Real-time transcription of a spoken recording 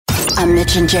A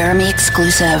Mitch and Jeremy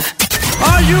exclusive.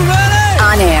 Are you ready?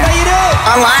 On air. How you doing?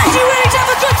 Online. Are you ready to have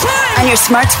a good time? On your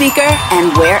smart speaker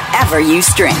and wherever you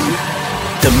stream.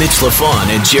 The Mitch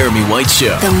LaFon and Jeremy White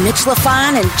Show. The Mitch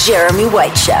LaFon and Jeremy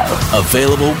White Show.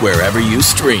 Available wherever you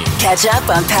stream. Catch up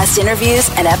on past interviews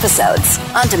and episodes.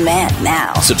 On demand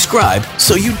now. Subscribe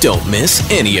so you don't miss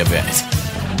any of it.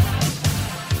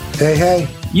 Hey.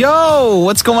 Yo,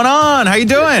 what's going on? How you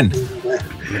doing?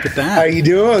 Look at that. How you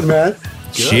doing, man?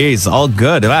 Jeez, all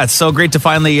good. Wow, it's so great to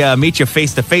finally meet you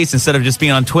face to face instead of just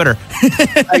being on Twitter.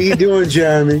 How you doing,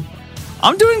 Jeremy?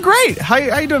 I'm doing great. How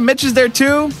you doing? Mitch is there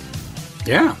too?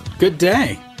 Yeah, good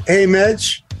day. Hey,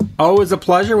 Mitch. Always a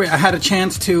pleasure. I had a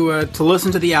chance to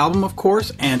listen to the album, of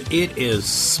course, and it is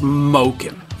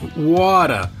smoking.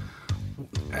 What a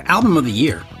album of the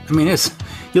year. I mean,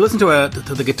 you listen to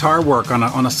the guitar work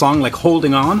on a song like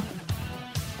 "Holding On."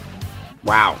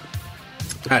 Wow,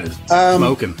 that is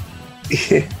smoking.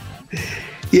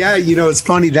 Yeah, it's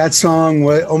funny. That song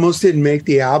almost didn't make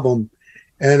the album,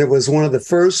 and it was one of the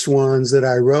first ones that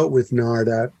I wrote with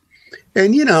Narda.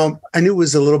 And, I knew it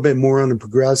was a little bit more on the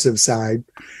progressive side.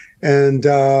 And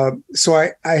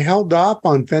so I held off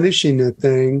on finishing the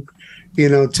thing,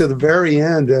 to the very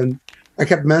end. And I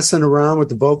kept messing around with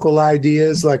the vocal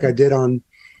ideas like I did on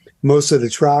most of the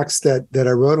tracks that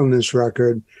I wrote on this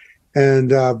record.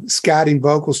 And scatting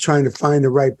vocals, trying to find the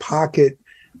right pocket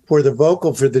for the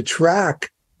vocal for the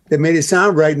track that made it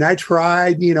sound right. And I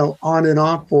tried, on and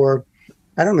off for,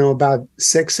 I don't know, about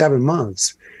 6-7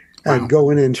 months. Wow. I'd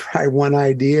go in and try one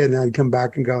idea and I'd come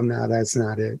back and go, no, that's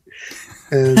not it.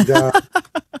 And,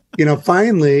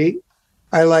 finally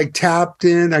I tapped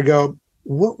in, I go,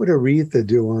 what would Aretha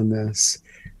do on this?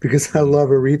 Because I love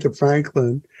Aretha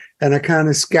Franklin. And I kind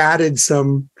of scatted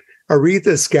some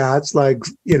Aretha scats,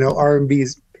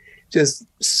 R&B's, just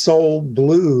soul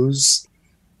blues.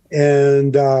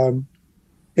 And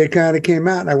it kind of came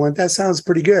out. And I went, that sounds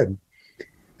pretty good.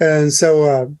 And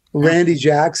so Randy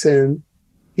Jackson,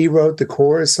 he wrote the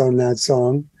chorus on that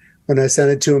song when I sent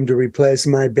it to him to replace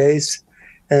my bass.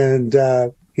 And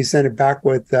he sent it back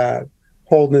with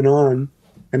Holding On,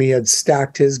 and he had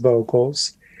stacked his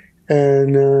vocals.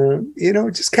 And, it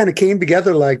just kind of came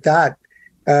together like that.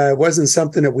 It wasn't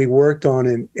something that we worked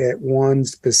on at one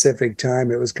specific time.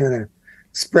 It was kind of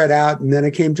spread out. And then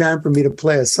it came time for me to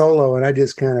play a solo. And I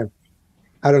just kind of,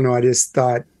 I don't know, I just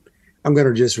thought, I'm going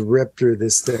to just rip through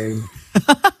this thing.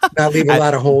 Not leave a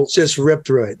lot of holes, just rip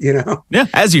through it, Yeah,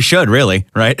 as you should, really,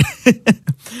 right?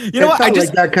 What? I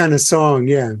like that kind of song,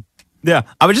 yeah. Yeah,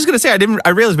 I was just going to say, I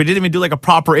realized we didn't even do a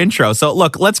proper intro. So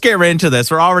look, let's get right into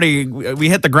this. We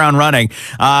hit the ground running.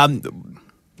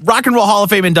 Rock and Roll Hall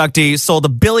of Fame inductee, sold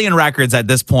 1 billion records at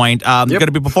this point. Going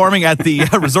to be performing at the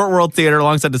Resort World Theater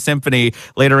alongside the Symphony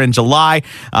later in July.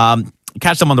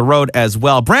 Catch them on the road as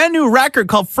well. Brand new record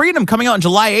called Freedom coming out on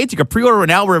July 8th. You can pre-order it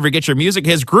now wherever you get your music.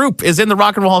 His group is in the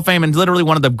Rock and Roll Hall of Fame and literally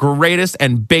one of the greatest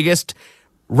and biggest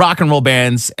rock and roll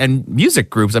bands and music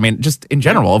groups, just in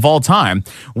general, of all time.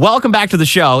 Welcome back to the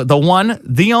show, the one,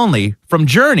 the only, from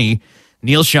Journey,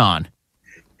 Neal Schön.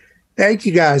 Thank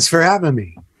you guys for having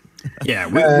me. Yeah,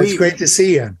 it's great to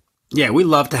see you. Yeah, we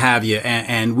love to have you,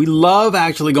 and we love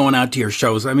actually going out to your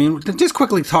shows. Just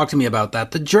quickly talk to me about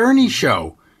that. The Journey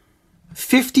show.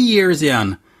 50 years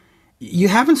in, you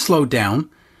haven't slowed down.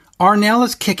 Arnell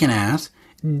is kicking ass.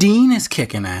 Dean is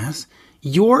kicking ass.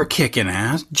 You're kicking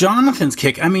ass. Jonathan's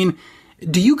kicking.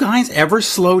 Do you guys ever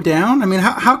slow down?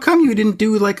 How come you didn't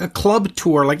do a club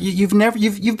tour? You've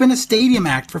been a stadium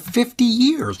act for 50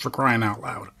 years, for crying out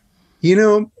loud.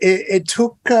 It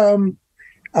took a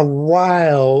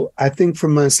while, I think, for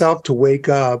myself to wake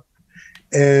up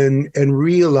and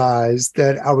realize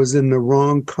that I was in the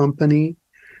wrong company.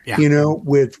 Yeah.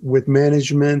 With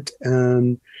management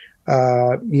and,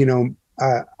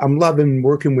 I'm loving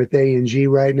working with AEG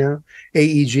right now,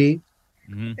 AEG.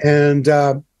 Mm-hmm. And,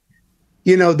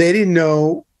 they didn't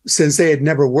know, since they had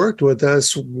never worked with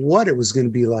us, what it was going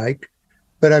to be like.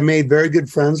 But I made very good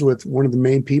friends with one of the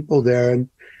main people there. And,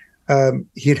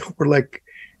 we're like,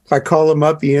 if I call him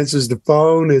up, he answers the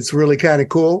phone. It's really kind of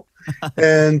cool.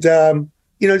 And,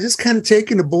 just kind of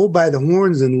taking the bull by the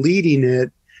horns and leading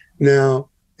it now.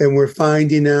 And we're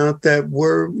finding out that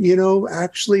we're,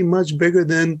 actually much bigger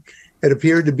than it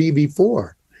appeared to be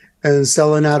before. And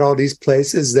selling out all these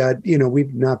places that,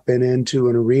 we've not been into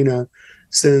an arena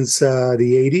since the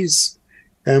 80s.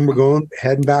 And we're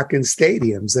heading back in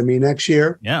stadiums. Next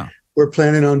year, we're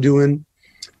planning on doing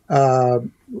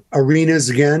arenas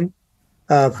again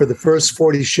for the first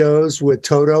 40 shows with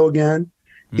Toto again.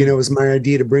 Mm-hmm. It was my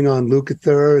idea to bring on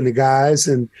Lukather and the guys.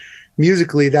 And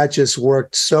musically, that just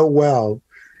worked so well.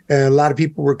 And a lot of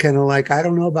people were kind of like, I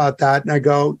don't know about that. And I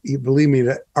go, you believe me,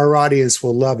 that our audience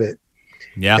will love it.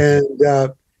 Yeah.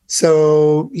 And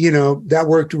so, that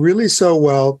worked really so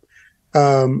well.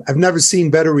 I've never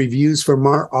seen better reviews from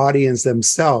our audience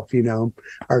themselves,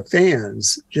 our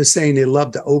fans, just saying they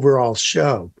love the overall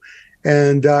show.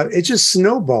 And it just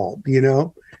snowballed,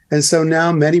 And so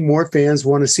now many more fans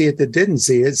want to see it that didn't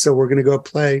see it. So we're going to go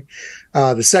play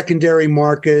the secondary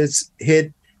markets,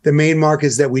 hit the main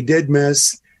markets that we did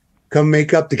miss, come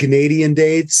make up the Canadian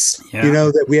dates,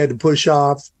 that we had to push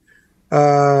off,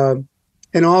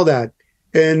 and all that.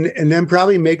 And then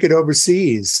probably make it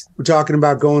overseas. We're talking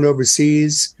about going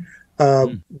overseas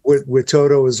with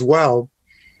Toto as well.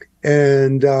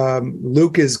 And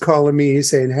Luke is calling me. He's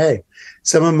saying, hey,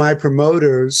 some of my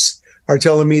promoters are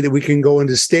telling me that we can go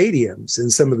into stadiums in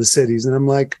some of the cities. And I'm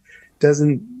like,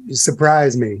 doesn't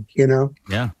surprise me,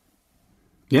 Yeah.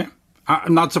 Yeah.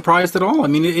 I'm not surprised at all. I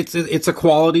mean, it's a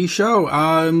quality show.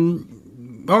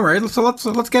 All right. So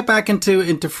let's get back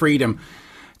into Freedom.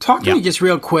 Talk to me just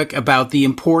real quick about the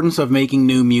importance of making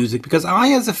new music, because I,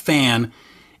 as a fan,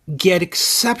 get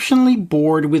exceptionally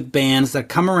bored with bands that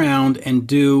come around and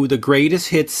do the greatest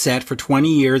hits set for 20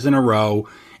 years in a row.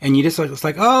 And you just it's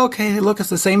like, oh, okay, look, it's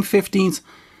the same 15s.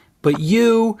 But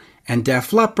you and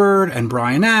Def Leppard and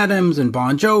Bryan Adams and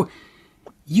Bon Jovi,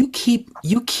 you keep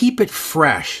it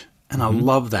fresh. And I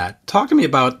love that. Talk to me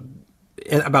about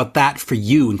that for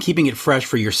you and keeping it fresh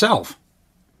for yourself.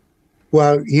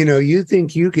 Well, you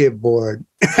think you get bored.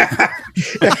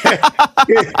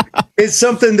 It's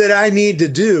something that I need to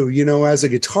do, as a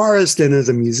guitarist and as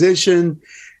a musician,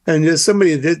 and just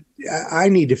somebody that I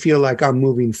need to feel like I'm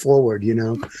moving forward,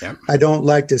 Yep. I don't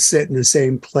like to sit in the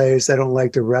same place. I don't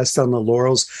like to rest on the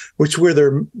laurels, which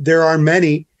there are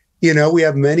many, we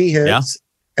have many hits.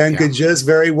 And could just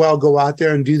very well go out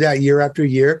there and do that year after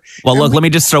year. Well, look, let me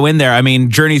just throw in there. I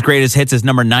mean, Journey's Greatest Hits is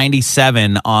number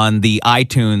 97 on the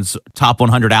iTunes Top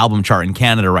 100 album chart in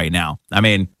Canada right now. I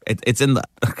mean, it's in the,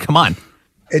 come on.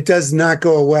 It does not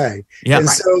go away. Yeah. And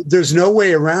so there's no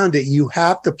way around it. You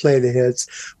have to play the hits.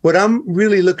 What I'm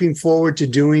really looking forward to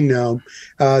doing now,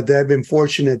 that I've been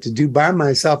fortunate to do by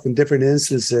myself in different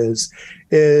instances,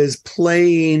 is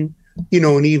playing,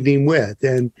 an evening with.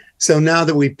 And so now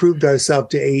that we've proved ourselves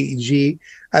to AEG,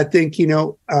 I think,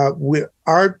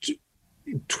 our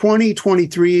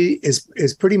 2023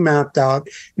 is pretty mapped out,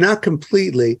 not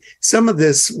completely. Some of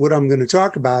this, what I'm going to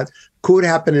talk about, could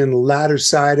happen in the latter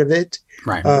side of it,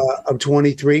 of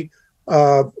 23,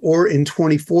 or in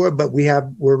 24. But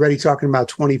we're already talking about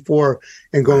 24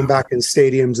 and going back in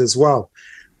stadiums as well.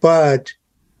 But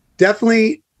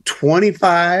definitely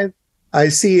 25, I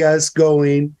see us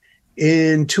going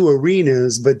into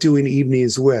arenas, but doing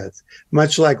evenings with,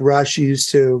 much like Rush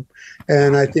used to.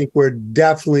 And I think we're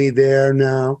definitely there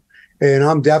now. And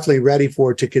I'm definitely ready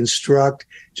for it to construct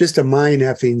just a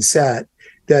mind-effing set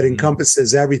that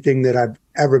encompasses everything that I've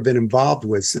ever been involved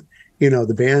with,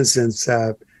 the band since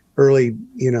early,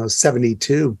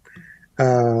 72,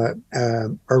 or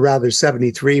rather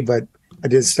 73, but I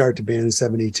did start the band in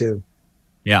 72.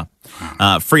 Yeah.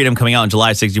 Freedom coming out on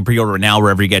July 6th. You pre-order it now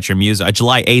wherever you get your music.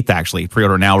 July 8th, actually.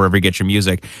 Pre-order now wherever you get your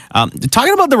music.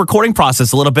 Talking about the recording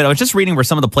process a little bit, I was just reading where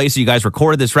some of the places you guys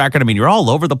recorded this record. I mean, you're all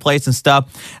over the place and stuff.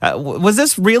 Was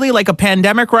this really like a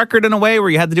pandemic record in a way where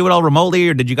you had to do it all remotely,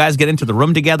 or did you guys get into the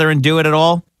room together and do it at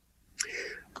all?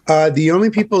 The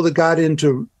only people that got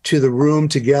into the room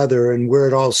together and where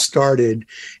it all started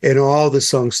and all the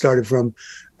songs started from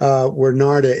were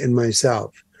Narda and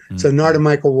myself. So Narda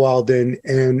Michael Walden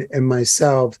and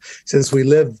myself, since we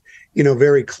lived,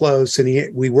 very close,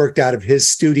 and we worked out of his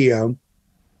studio.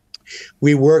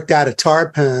 We worked out of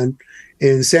Tarpan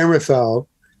in San Rafael,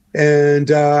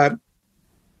 and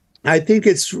I think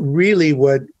it's really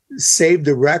what saved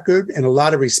the record in a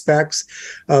lot of respects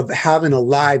of having a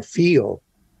live feel.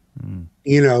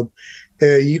 You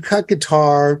cut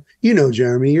guitar,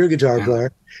 Jeremy, you're a guitar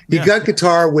player. You cut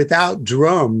guitar without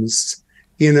drums,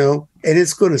 and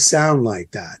it's going to sound like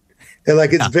that. And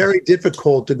it's very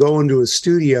difficult to go into a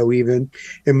studio, even,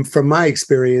 and from my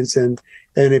experience. And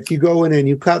if you go in and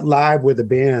you cut live with a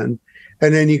band,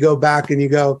 and then you go back and you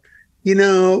go,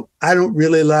 I don't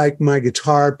really like my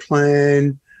guitar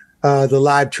playing the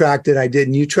live track that I did.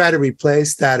 And you try to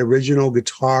replace that original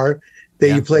guitar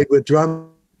that you played with drum.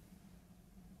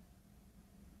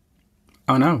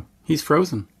 Oh no, he's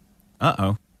frozen.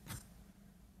 Uh-oh.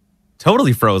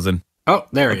 Totally frozen. Oh,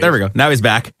 there he is. There we go. Now he's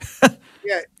back.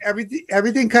 Yeah,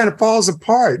 everything kind of falls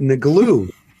apart, and the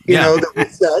glue, that we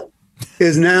set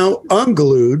is now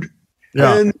unglued.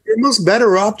 Yeah. And you're almost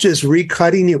better off just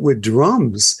recutting it with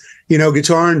drums.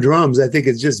 Guitar and drums, I think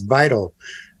it's just vital.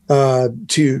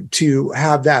 to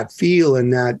have that feel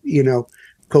and that,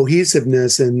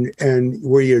 cohesiveness and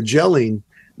where you're gelling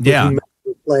with whomever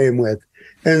you're playing with.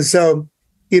 And so,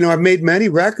 I've made many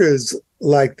records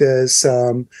like this,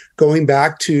 going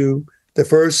back to the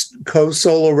first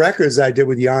co-solo records I did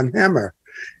with Jan Hammer.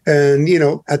 And,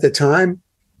 at the time,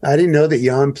 I didn't know that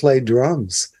Jan played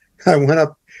drums. I went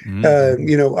up,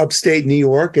 upstate New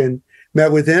York and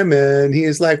met with him, and he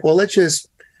was like, well, let's just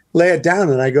lay it down.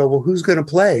 And I go, well, who's going to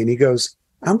play? And he goes,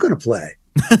 I'm going to play.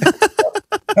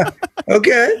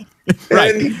 Okay.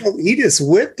 Right. And he just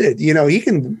whipped it.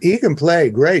 He can play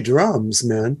great drums,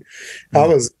 man. I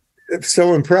was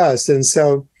so impressed. And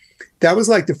so that was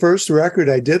like the first record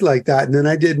I did like that. And then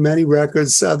I did many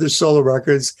records, other solo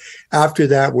records after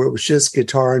that, where it was just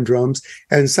guitar and drums,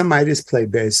 and some I just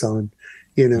played bass on,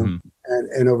 and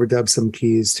overdubbed some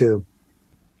keys too.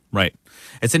 Right.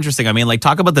 It's interesting. I mean, like,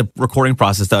 talk about the recording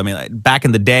process, though. I mean, like, back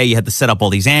in the day, you had to set up all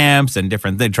these amps and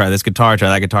different things. Try this guitar, try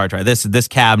that guitar, try this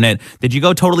cabinet. Did you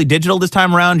go totally digital this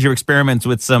time around? Did you experiment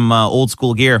with some old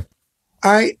school gear?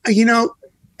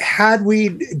 Had we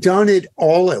done it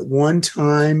all at one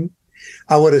time,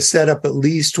 I would have set up at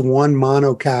least one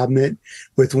mono cabinet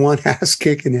with one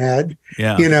ass-kicking head.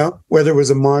 Yeah. Whether it was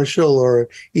a Marshall or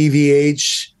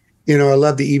EVH. I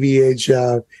love the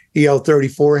EVH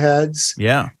EL34 heads.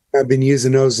 Yeah. I've been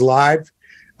using those live.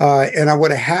 And I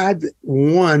would have had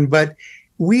one, but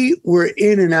we were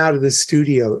in and out of the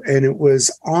studio, and it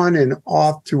was on and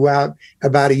off throughout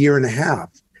about a year and a half.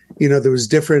 There was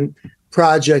different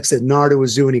projects that Narda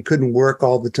was doing. He couldn't work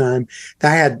all the time. I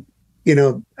had,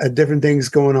 different things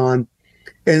going on.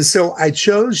 And so I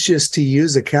chose just to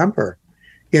use a Kemper,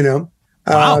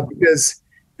 because,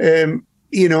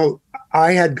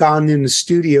 I had gone in the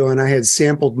studio and I had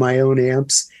sampled my own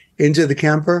amps into the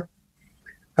Kemper,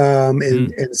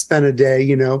 and spent a day,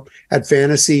 at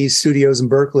Fantasy Studios in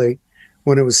Berkeley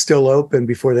when it was still open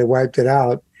before they wiped it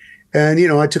out. And,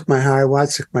 I took my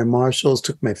Hi-Watts, took my Marshalls,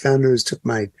 took my Fenders, took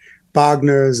my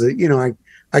Bogners,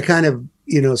 I kind of,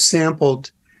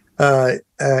 sampled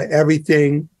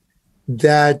everything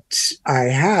that I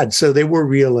had. So they were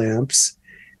real amps.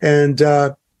 And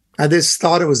I just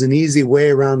thought it was an easy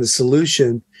way around the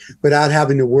solution without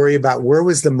having to worry about where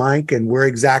was the mic and where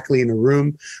exactly in the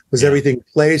room was everything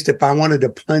placed. If I wanted to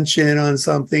punch in on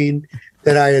something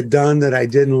that I had done that I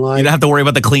didn't like. You don't have to worry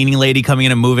about the cleaning lady coming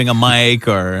in and moving a mic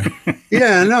or.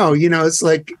 Yeah, no, it's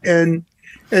like, and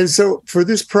so for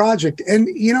this project, and,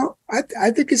 I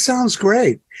think it sounds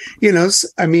great.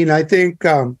 I think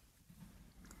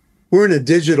we're in a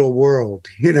digital world,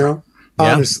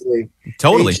 honestly.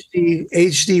 Totally.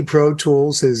 HD Pro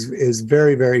Tools is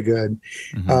very, very good.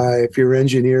 If your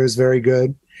engineer is very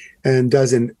good and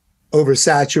doesn't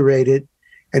oversaturate it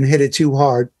and hit it too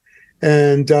hard.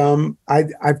 And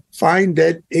I find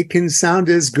that it can sound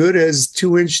as good as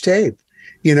 2-inch tape.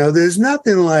 There's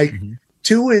nothing like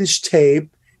 2-inch tape.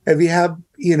 If you have,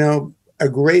 a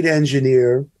great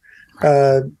engineer,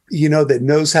 that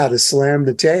knows how to slam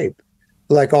the tape,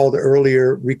 like all the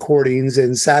earlier recordings,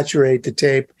 and saturate the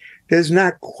tape. There's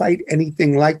not quite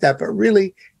anything like that, but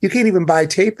really, you can't even buy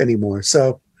tape anymore.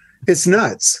 So it's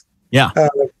nuts. Yeah.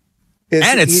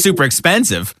 It's super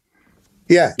expensive.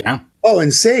 Yeah. Oh,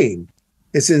 insane.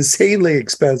 It's insanely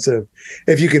expensive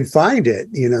if you can find it,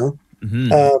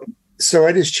 So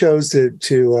I just chose to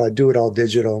do it all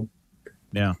digital.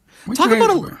 Yeah.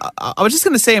 I was just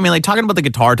going to say, talking about the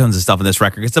guitar tones and stuff in this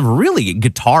record, it's a really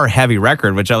guitar heavy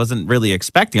record, which I wasn't really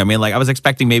expecting. I was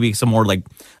expecting maybe some more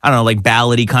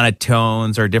ballady kind of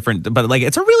tones or different, but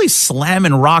it's a really slam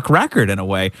and rock record in a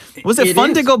way. Was it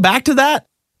fun to go back to that?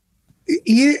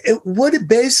 Yeah, what it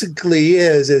basically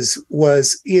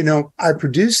was, I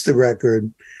produced the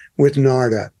record with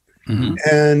Narda,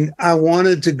 and I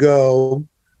wanted to go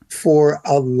for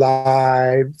a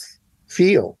live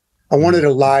feel. I wanted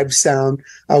a live sound.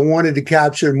 I wanted to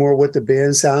capture more what the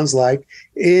band sounds like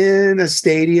in a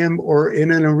stadium or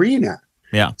in an arena.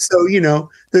 Yeah. So,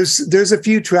 there's a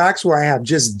few tracks where I have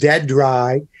just dead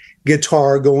dry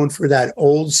guitar going for that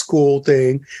old school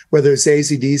thing, whether it's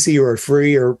AC/DC or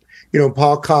Free or,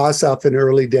 Paul Kossoff in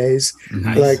early days,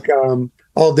 like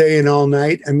All Day and All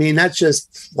Night. That's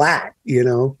just flat,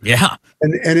 Yeah.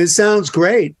 And it sounds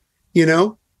great,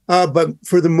 but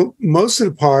for the most of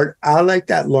the part, I like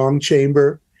that long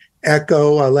chamber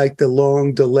echo. I like the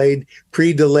long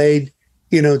pre-delayed,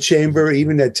 chamber,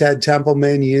 even that Ted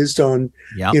Templeman used on,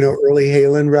 early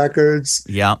Halen records.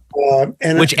 Yeah.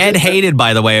 Which Ed hated,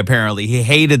 by the way, apparently. He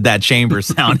hated that chamber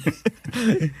sound.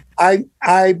 It's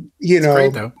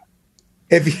great, though.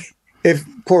 if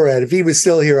poor Ed, if he was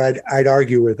still here, I'd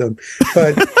argue with him.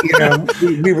 But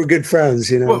we were good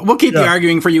friends. We'll keep the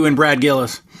arguing for you and Brad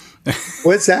Gillis.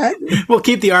 What's that? We'll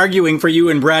keep the arguing for you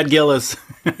and Brad Gillis.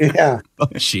 Yeah. Oh,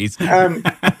 jeez. I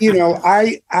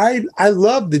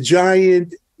love the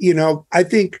Giant. I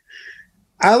think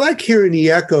I like hearing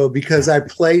the Echo because I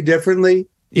play differently.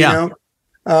 And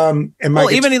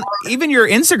even your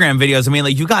Instagram videos, I mean,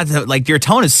 like you got like your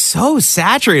tone is so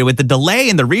saturated with the delay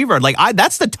and the reverb. Like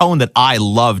that's the tone that I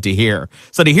love to hear.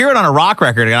 So to hear it on a rock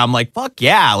record, and I'm like, fuck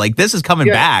yeah, like this is coming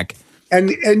back.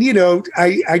 And I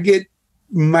get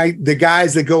the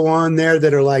guys that go on there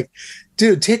that are like,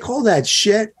 dude, take all that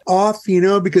shit off,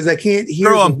 because I can't hear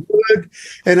the wood.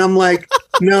 And I'm like,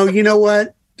 no, you know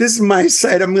what? This is my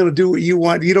site. I'm going to do what you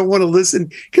want. You don't want to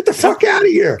listen? Get the fuck out of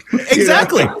here.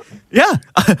 Exactly. Yeah.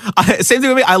 Same thing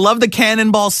with me. I love the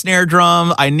Cannonball snare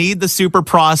drum. I need the super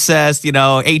processed,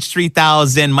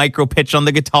 H3000 micro pitch on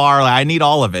the guitar. I need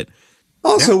all of it.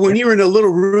 Also, when you're in a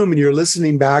little room and you're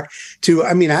listening back to,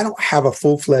 I don't have a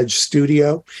full-fledged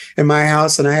studio in my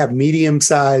house, and I have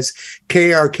medium-sized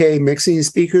KRK mixing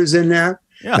speakers in there.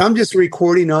 Yeah. I'm just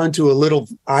recording onto a little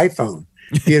iPhone.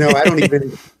 I don't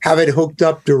even have it hooked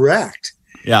up direct.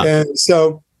 Yeah. And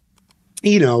so,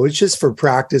 it's just for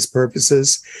practice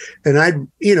purposes. And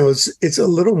it's a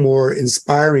little more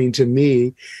inspiring to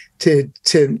me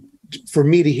for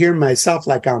me to hear myself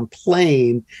like I'm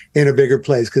playing in a bigger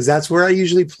place, because that's where I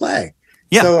usually play.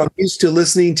 Yeah. So I'm used to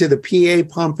listening to the PA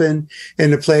pumping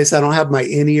in the place. I don't have my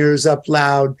in-ears up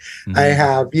loud. Mm-hmm. I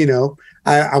have,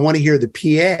 I want to hear the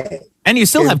PA. And you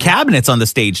still have cabinets on the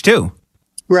stage too.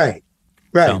 Right.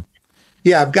 So.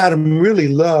 Yeah, I've got them really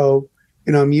low.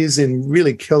 I'm using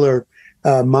really killer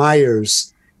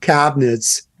Myers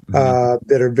cabinets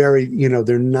that are very,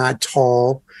 they're not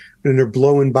tall and they're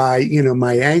blowing by,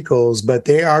 my ankles, but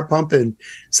they are pumping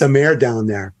some air down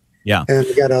there. Yeah. And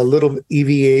I got a little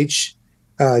EVH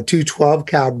 212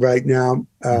 cab right now,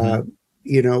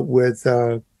 with,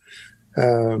 a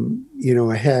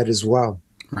head as well.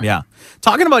 Right. Yeah.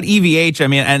 Talking about EVH,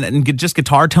 and just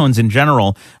guitar tones in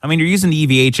general, you're using the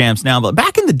EVH amps now, but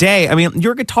back in the day,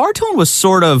 your guitar tone was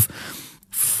sort of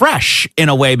fresh in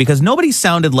a way because nobody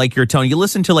sounded like your tone. You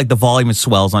listen to like the volume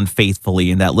swells on Faithfully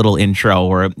in that little intro,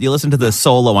 or you listen to the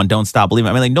solo on Don't Stop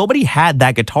Believing. Nobody had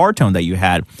that guitar tone that you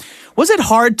had. Was it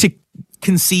hard to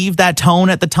conceive that tone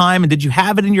at the time? And did you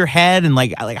have it in your head? And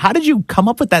like how did you come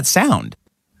up with that sound?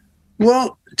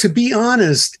 Well, to be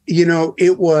honest,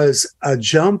 it was a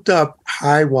jumped up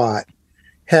high watt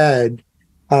head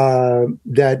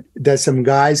that some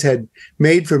guys had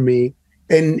made for me.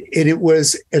 And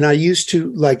I used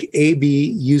to like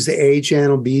use the A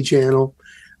channel, B channel,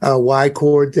 Y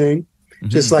chord thing,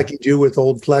 just like you do with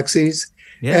old plexis.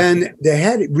 Yeah. And the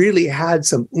head really had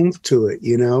some oomph to it,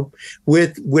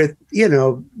 with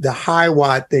the high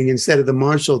watt thing instead of the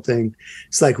Marshall thing.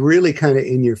 It's like really kind of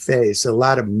in your face, a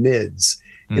lot of mids,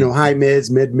 high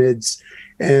mids, mid mids,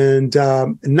 and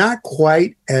not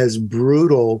quite as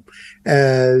brutal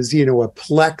as, a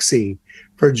plexi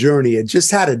for Journey. It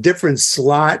just had a different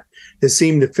slot that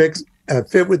seemed to fit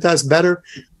with us better.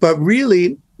 But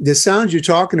really, the sounds you're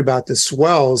talking about, the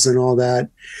swells and all that,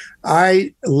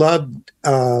 I loved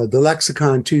the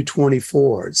Lexicon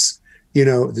 224s,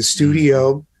 the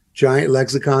studio giant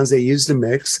Lexicons they used to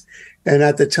mix. And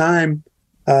at the time,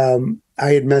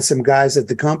 I had met some guys at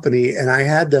the company, and I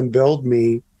had them build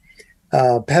me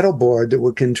a pedal board that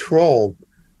would control,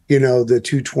 the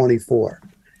 224.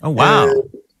 Oh, wow.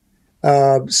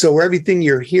 And, so everything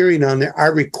you're hearing on there, I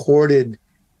recorded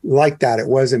like that. It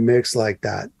wasn't mixed like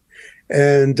that.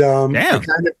 And I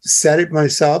kind of set it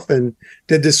myself and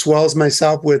did the swells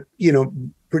myself with,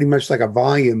 pretty much like a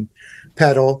volume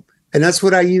pedal. And that's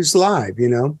what I use live,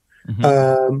 and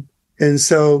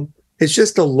so it's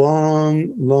just a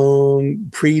long,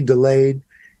 pre-delayed,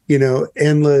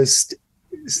 endless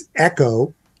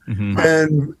echo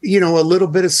and, a little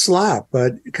bit of slap,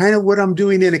 but kind of what I'm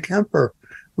doing in a Kemper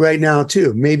right now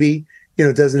too. Maybe,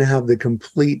 it doesn't have the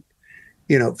complete,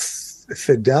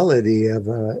 fidelity of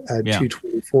a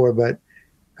 224, but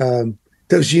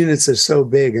those units are so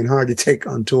big and hard to take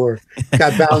on tour.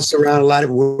 Got bounced around a lot.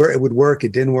 It would work.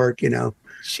 It didn't work.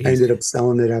 Jeez. I ended up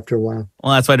selling it after a while.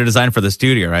 Well, that's why they're designed for the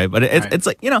studio, right? But it's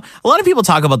like, a lot of people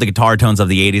talk about the guitar tones of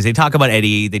the 80s. They talk about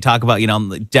Eddie. They talk about,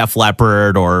 Def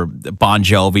Leppard or Bon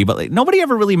Jovi, but nobody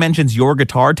ever really mentions your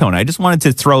guitar tone. I just wanted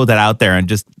to throw that out there and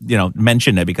just,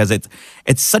 mention it because it's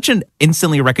such an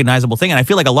instantly recognizable thing. And I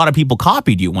feel like a lot of people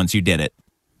copied you once you did it.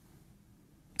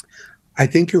 I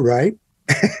think you're right.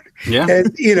 Yeah.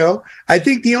 And, I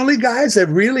think the only guys that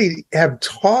really have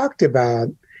talked about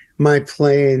my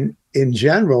playing in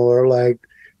general are like,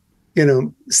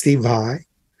 Steve Vai,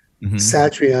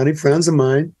 Satriani, friends of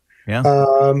mine. Yeah.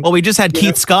 Well, we just had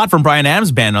Keith Scott from Bryan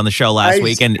Adams' band on the show last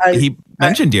week, and he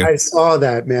mentioned you. I saw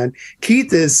that, man.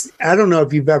 Keith I don't know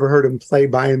if you've ever heard him play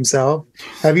by himself.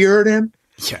 Have you heard him?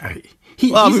 Yeah.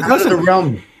 He's out of the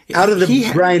realm, out of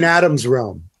the Bryan Adams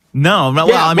realm. No, well,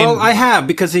 yeah, I mean, I have,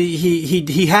 because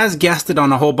he has guested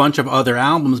on a whole bunch of other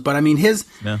albums, but I mean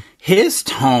his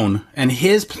tone and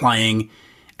his playing.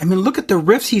 I mean, look at the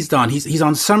riffs he's done. He's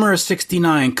on Summer of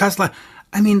 '69, Custla.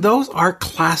 I mean, those are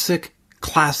classic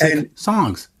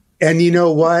songs. And you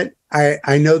know what?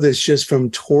 I know this just from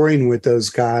touring with those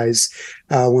guys.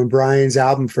 When Brian's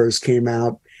album first came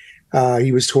out,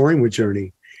 he was touring with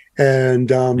Journey.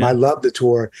 And I loved the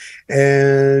tour.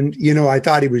 And, I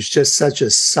thought he was just such a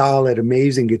solid,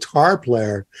 amazing guitar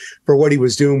player for what he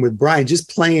was doing with Brian, just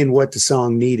playing what the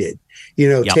song needed,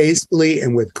 tastefully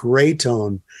and with great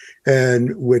tone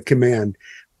and with command.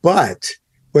 But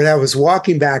when I was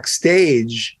walking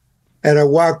backstage and I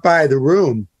walked by the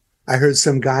room, I heard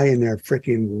some guy in there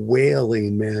freaking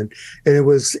wailing, man.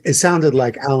 And it sounded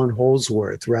like Alan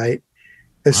Holdsworth, right?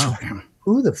 It's like,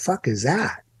 who the fuck is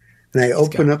that? And I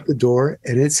open up the door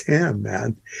and it's him,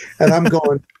 man. And I'm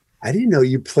going, I didn't know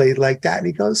you played like that. And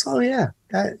he goes, oh yeah,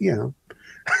 that,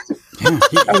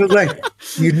 I was like,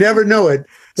 you'd never know it.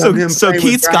 So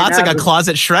Keith Scott's like a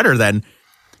closet shredder then.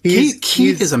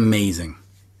 Keith is amazing.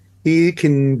 He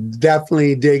can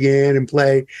definitely dig in and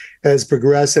play as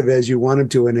progressive as you want him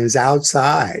to and as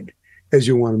outside as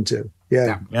you want him to.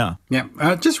 Yeah.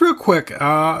 Just real quick,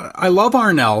 I love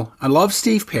Arnell. I love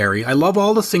Steve Perry. I love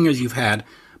all the singers you've had.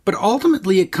 But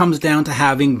ultimately, it comes down to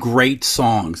having great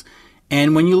songs.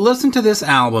 And when you listen to this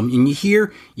album and you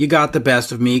hear You Got the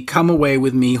Best of Me, Come Away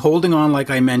With Me, Holding On,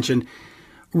 like I mentioned,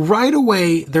 right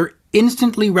away, they're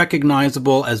instantly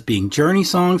recognizable as being Journey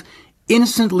songs.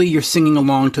 Instantly, you're singing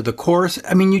along to the chorus.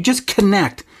 I mean, you just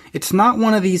connect. It's not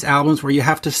one of these albums where you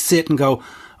have to sit and go,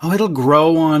 oh, it'll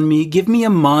grow on me. Give me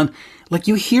a month. Like,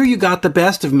 you hear You Got the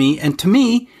Best of Me, and to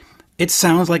me, it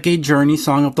sounds like a Journey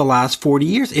song of the last 40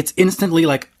 years. It's instantly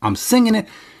like, I'm singing it.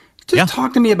 Just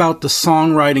talk to me about the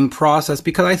songwriting process,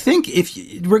 because I think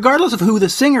regardless of who the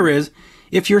singer is,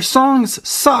 if your songs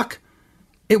suck,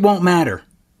 it won't matter.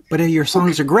 But if your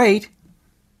songs are great.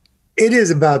 It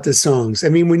is about the songs. I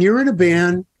mean, when you're in a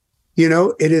band,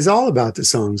 it is all about the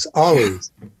songs,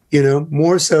 always,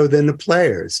 more so than the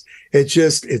players.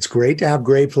 It's great to have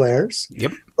great players.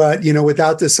 Yep. But,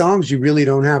 without the songs, you really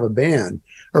don't have a band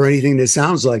or anything that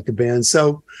sounds like the band.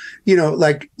 So,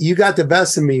 like You Got the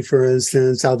Best of Me, for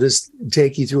instance, I'll just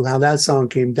take you through how that song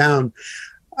came down.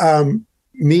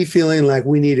 Me feeling like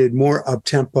we needed more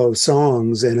up-tempo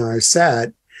songs in our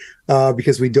set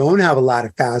because we don't have a lot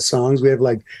of fast songs. We have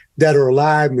like Dead or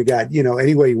Alive, and we got,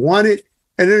 Any Way You Want It.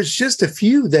 And there's just a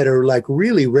few that are like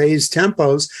really raised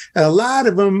tempos. And a lot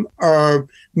of them are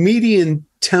median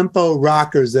tempo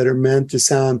rockers that are meant to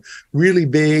sound really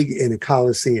big in a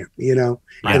coliseum, in a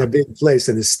big place,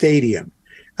 in a stadium.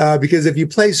 Because if you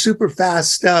play super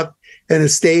fast stuff in a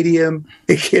stadium,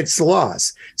 it gets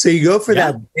lost. So you go for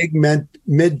that big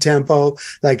mid-tempo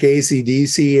like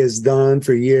AC/DC has done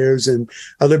for years and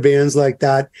other bands like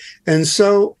that. And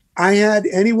so I had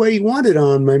Any Way You Want It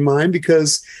on my mind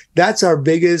because that's our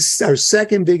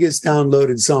second biggest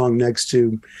downloaded song next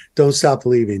to Don't Stop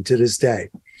Believing to this day.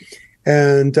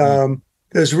 And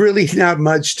there's really not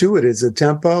much to it. It's a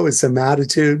tempo, it's some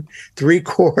attitude, 3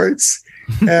 chords,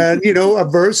 and, a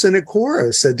verse and a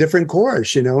chorus, a different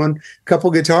chorus, and a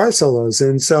couple guitar solos.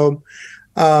 And so,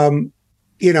 I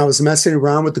was messing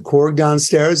around with the Korg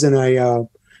downstairs, and I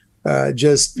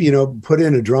just, put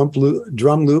in a drum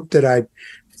loop that I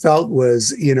felt was,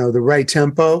 the right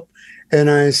tempo. And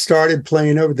I started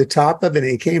playing over the top of it,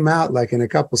 and it came out like in a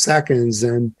couple seconds.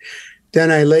 And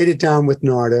then I laid it down with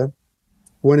Narda,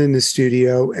 went in the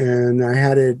studio, and I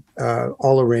had it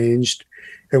all arranged.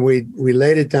 And we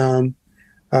laid it down,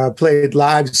 played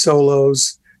live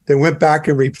solos, then went back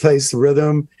and replaced the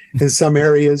rhythm in some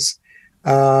areas.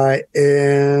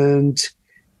 And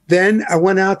then I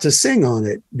went out to sing on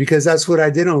it because that's what I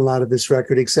did on a lot of this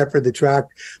record, except for the track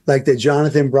like that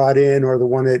Jonathan brought in or the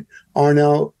one that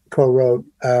Arnell co-wrote,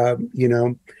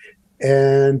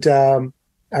 and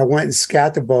I went and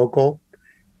scat the vocal,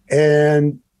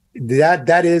 and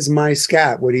that is my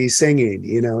scat, what he's singing,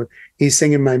 he's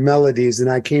singing my melodies,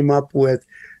 and I came up with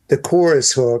the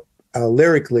chorus hook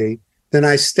lyrically, then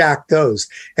I stacked those.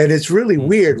 And it's really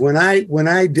weird. When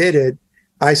I did it,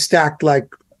 I stacked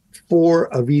like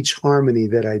 4 of each harmony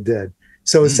that I did.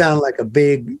 So it sounded like a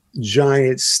big,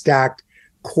 giant stacked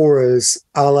chorus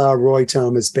a la Roy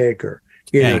Thomas Baker.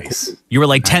 Nice. You were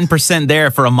like 10%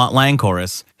 there for a Mutt Lange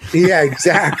chorus. Yeah,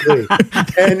 exactly.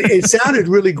 And it sounded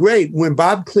really great. When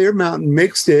Bob Clearmountain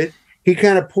mixed it, he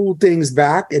kind of pulled things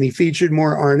back and he featured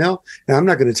more Arnell. And I'm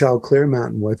not going to tell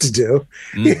Clearmountain what to do.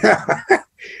 Yeah.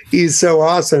 He's so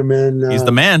awesome. And He's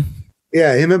the man.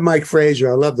 Yeah, him and Mike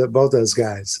Frazier. I love both those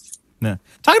guys. Yeah.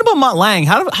 Talking about Mutt Lange,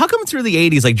 how come through the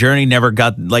 80s, like Journey never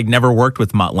worked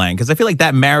with Mutt Lange? Because I feel like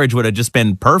that marriage would have just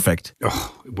been perfect.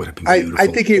 Oh, it would have been beautiful. I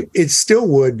think it still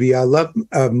would be. I love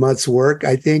Mutt's work.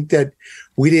 I think that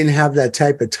we didn't have that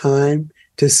type of time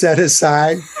to set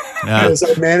aside. Yeah. Because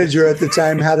our manager at the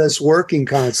time had us working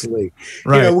constantly.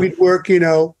 Right. We'd work,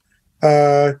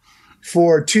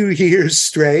 for 2 years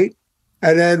straight.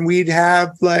 And then we'd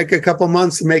have like a couple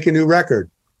months to make a new record.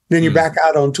 Then you're back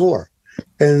out on tour.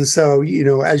 And so,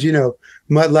 as you know,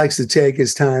 Mutt likes to take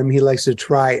his time. He likes to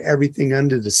try everything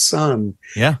under the sun.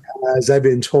 Yeah. As I've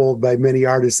been told by many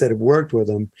artists that have worked with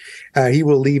him, he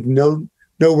will leave no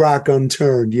rock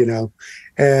unturned,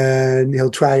 and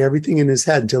he'll try everything in his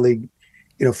head until he,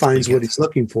 finds what he's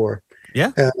looking for.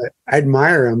 Yeah. I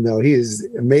admire him though. He is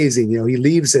amazing. He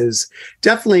leaves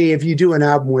definitely, if you do an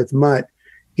album with Mutt,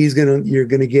 he's going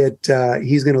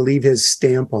to leave his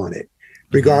stamp on it,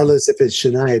 regardless if it's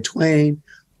Shania Twain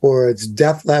or it's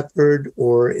Def Leppard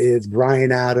or it's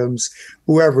Bryan Adams,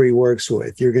 whoever he works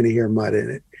with, you're going to hear Mutt in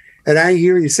it. And I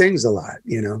hear he sings a lot,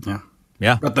 Yeah.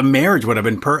 Yeah. But the marriage would have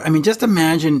been just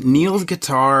imagine Neal's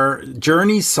guitar,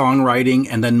 Journey's songwriting,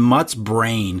 and then Mutt's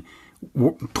brain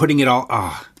putting it all.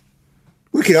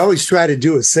 We could always try to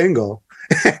do a single.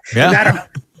 Yeah. Not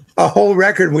a whole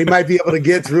record. We might be able to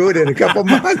get through it in a couple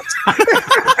months.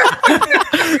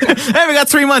 Hey, we got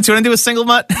 3 months. You want to do a single,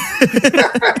 Mutt?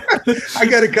 I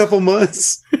got a couple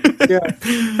months. Yeah.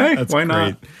 Hey, That's why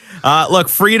great. not? Look,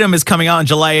 Freedom is coming out on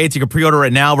July 8th. You can pre-order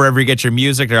it now wherever you get your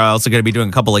music. They're also going to be doing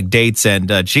a couple like dates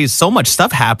and geez, so much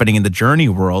stuff happening in the Journey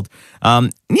world.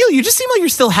 Neal, you just seem like you're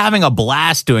still having a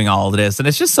blast doing all of this, and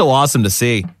it's just so awesome to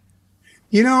see.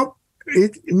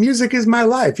 Music is my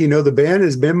life. The band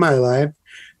has been my life.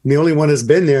 I'm the only one that's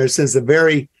been there since the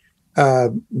very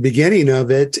beginning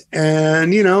of it.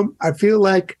 And, I feel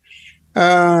like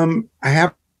I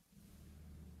have.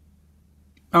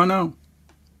 Oh, no.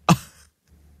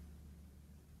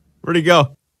 Where'd he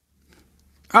go?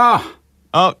 Oh,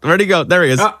 where'd he go? There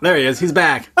he is. Oh, there he is. He's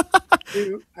back.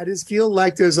 I just feel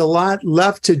like there's a lot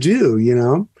left to do,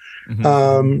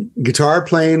 guitar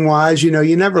playing wise,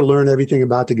 you never learn everything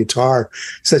about the guitar.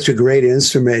 Such a great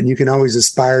instrument, and you can always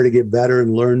aspire to get better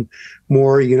and learn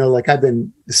more. Like I've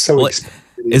been so.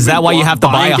 Is that why you have to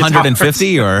buy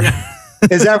 150 or?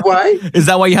 Is that why? Is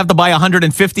that why you have to buy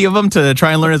 150 of them to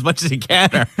try and learn as much as you can?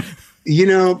 Or?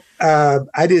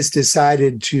 I just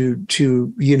decided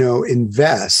to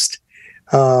invest,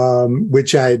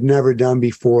 which I had never done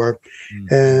before.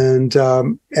 And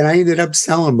I ended up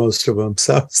selling most of them.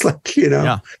 So it's like,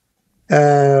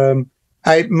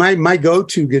 my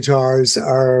go-to guitars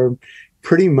are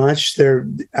pretty much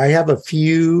I have a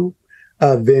few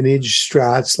vintage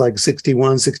Strats like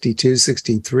 61, 62,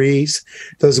 63s.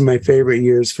 Those are my favorite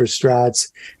years for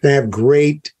Strats. And I have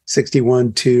great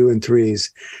 61, 2 and 3s.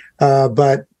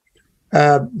 But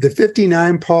the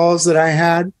 59 Pauls that I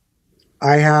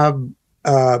have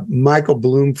Michael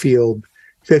Bloomfield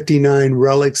 59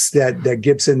 relics that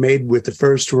Gibson made with the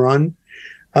first run.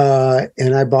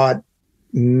 And I bought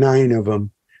 9 of them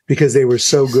because they were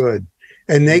so good.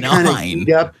 And they kind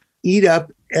of eat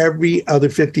up every other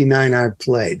 59 I've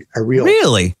played.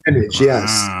 Really? Vintage, yes.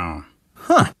 Wow.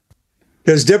 Huh.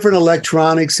 There's different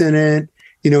electronics in it.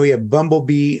 We have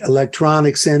Bumblebee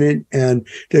electronics in it, and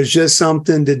there's just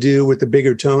something to do with the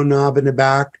bigger tone knob in the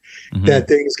back that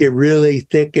things get really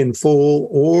thick and full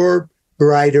or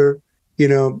brighter.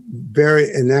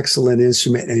 An excellent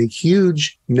instrument and a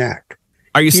huge neck.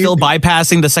 Are you still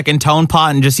bypassing the second tone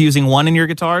pot and just using one in your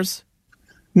guitars?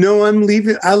 No,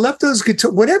 I left those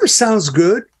guitars, whatever sounds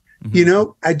good,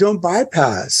 I don't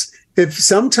bypass. If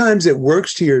sometimes it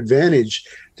works to your advantage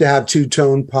to have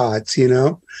 2-tone pots,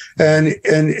 and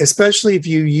especially if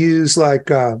you use like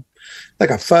a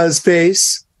fuzz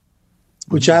bass,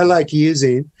 which I like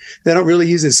using. They don't really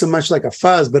use it so much like a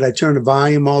fuzz, but I turn the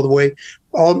volume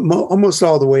almost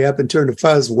all the way up and turn the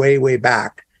fuzz way, way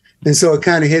back. And so it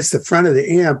kind of hits the front of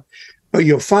the amp, but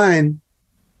you'll find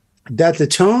that the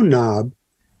tone knob,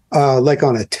 like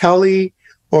on a Tele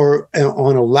or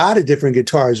on a lot of different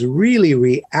guitars, really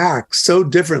reacts so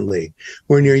differently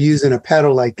when you're using a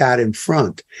pedal like that in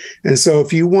front. And so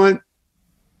if you want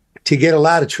to get a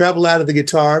lot of treble out of the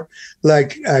guitar,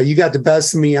 like You Got the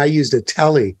Best of Me, I used a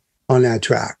Tele on that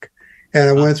track. And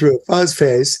I went through a fuzz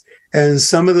phase, And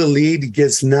some of the lead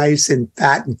gets nice and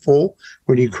fat and full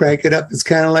when you crank it up. It's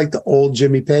kind of like the old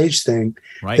Jimmy Page thing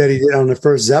that he did on the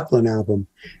first Zeppelin album.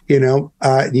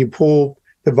 You pull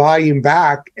the volume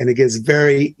back and it gets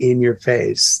very in your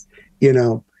face,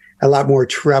 a lot more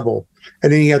treble.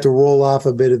 And then you have to roll off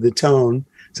a bit of the tone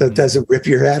so it doesn't rip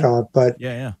your head off. But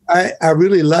I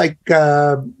really like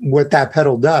what that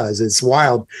pedal does. It's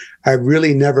wild. I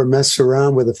really never messed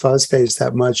around with a fuzz face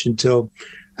that much until,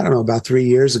 I don't know, about 3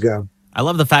 years ago. I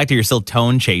love the fact that you're still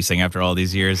tone chasing after all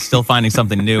these years, still finding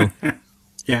something new.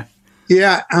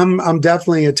 Yeah, I'm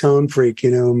definitely a tone freak.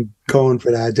 I'm going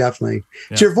for that. Definitely,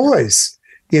 it's your voice.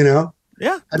 Yeah,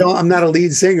 I'm not a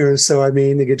lead singer, so I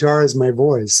mean, the guitar is my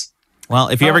voice. Well,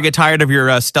 if you ever get tired of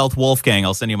your Stealth Wolfgang,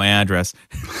 I'll send you my address.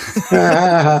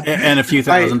 And a few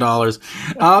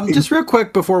 $1,000s. Just real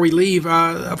quick before we leave,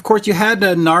 of course, you had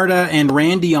Narda and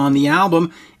Randy on the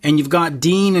album, and you've got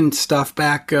Dean and stuff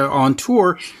back on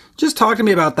tour. Just talk to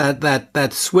me about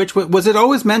that switch. Was it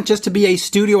always meant just to be a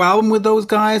studio album with those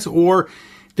guys, or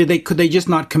could they just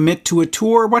not commit to a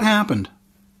tour? What happened?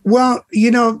 Well,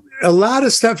 a lot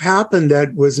of stuff happened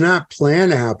that was not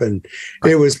planned to happen.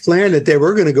 Right. It was planned that they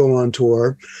were going to go on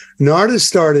tour. Narda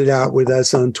started out with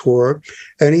us on tour,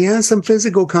 and he had some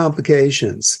physical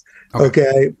complications.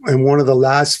 Okay. And one of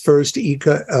the first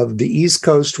of the East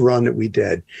Coast run that we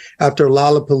did after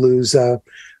Lollapalooza,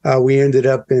 we ended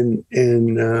up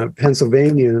in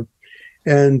Pennsylvania,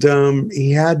 and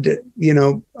he had to, we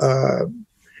had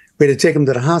to take him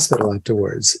to the hospital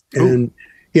afterwards. And,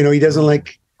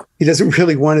 he doesn't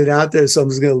really want it out there, so I'm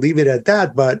just going to leave it at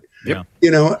that. But,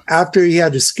 after he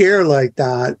had a scare like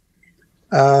that,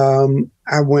 I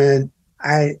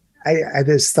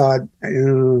just thought,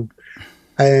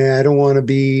 I don't want to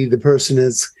be the person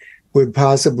that would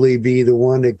possibly be the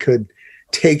one that could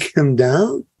take him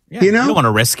down. Yeah, you don't want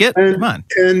to risk it. Come on.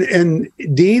 And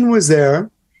Dean was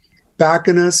there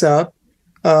backing us up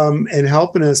and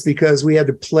helping us because we had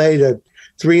to play the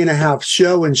 3.5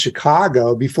 show in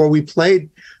Chicago before we played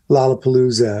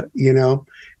Lollapalooza,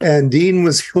 and Dean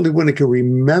was the only one that could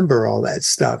remember all that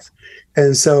stuff.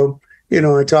 And so,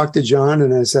 I talked to John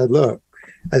and I said,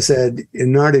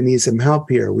 Narda needs some help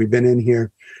here. We've been in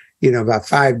here, about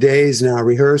 5 days now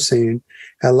rehearsing.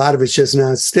 A lot of it's just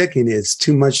not sticking. It's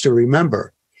too much to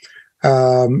remember.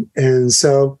 And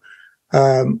so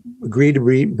agreed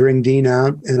to bring Dean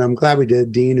out, and I'm glad we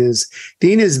did. Dean has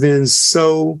been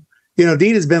so,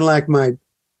 Dean has been like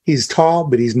he's tall,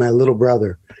 but he's my little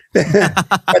brother.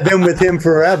 I've been with him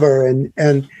forever,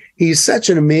 and he's such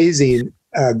an amazing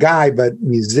guy, but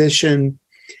musician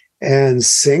and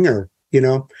singer.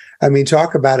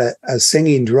 Talk about a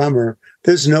singing drummer.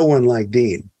 There's no one like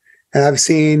Dean, and I've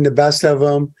seen the best of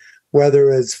them,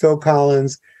 whether it's Phil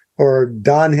Collins or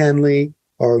Don Henley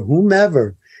or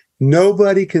whomever.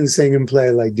 Nobody can sing and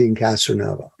play like Dean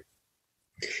Castronova.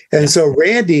 And so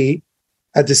Randy,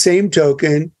 at the same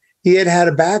token, he had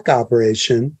a back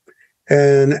operation,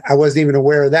 and I wasn't even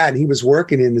aware of that. And he was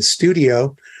working in the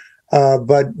studio,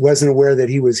 but wasn't aware that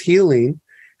he was healing.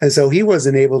 And so he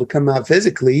wasn't able to come out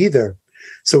physically either.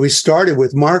 So we started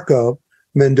with Marco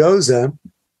Mendoza.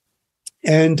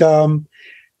 And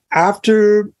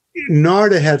after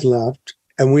Narda had left,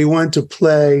 and we went to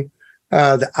play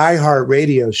the iHeart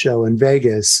Radio show in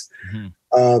Vegas,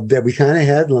 that we kind of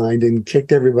headlined and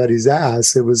kicked everybody's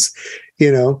ass. It was,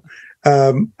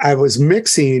 I was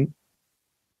mixing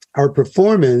our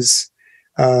performance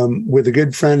with a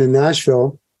good friend in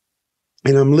Nashville,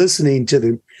 and I'm listening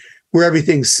to where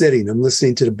everything's sitting. I'm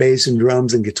listening to the bass and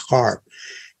drums and guitar.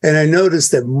 And I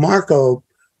noticed that Marco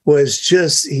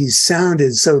he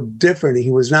sounded so different.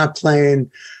 He was not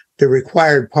playing the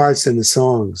required parts in the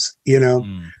songs,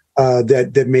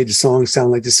 that made the songs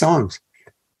sound like the songs.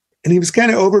 And he was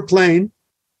kind of overplaying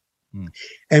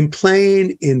and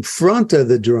playing in front of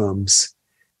the drums,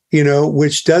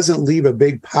 which doesn't leave a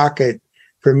big pocket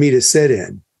for me to sit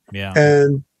in. Yeah.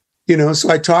 And, so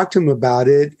I talked to him about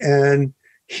it, and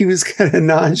he was kind of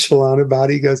nonchalant about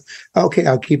it. He goes, okay,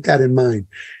 I'll keep that in mind.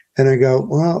 And I go,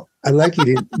 well, I'd like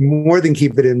you to more than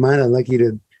keep it in mind. I'd like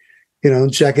you to,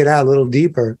 check it out a little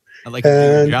deeper. I'd like to do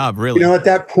your job, really. At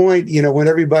that point, when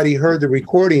everybody heard the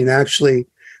recording, actually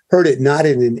heard it not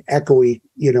in an echoey,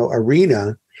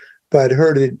 arena, but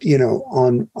heard it,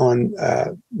 on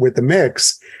with the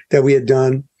mix that we had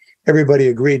done, everybody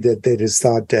agreed that they just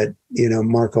thought that,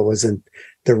 Marco wasn't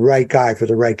the right guy for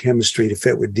the right chemistry to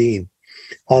fit with Dean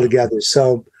altogether.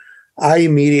 So I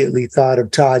immediately thought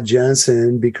of Todd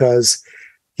Jensen because,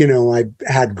 I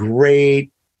had a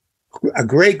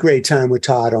great time with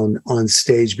Todd on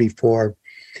stage before,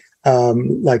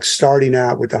 like starting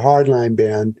out with the Hardline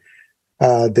band.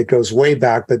 that goes way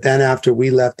back. But then after we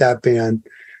left that band,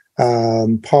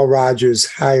 Paul Rogers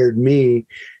hired me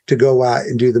to go out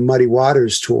and do the Muddy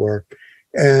Waters tour.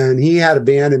 And he had a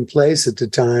band in place at the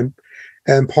time.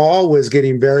 And Paul was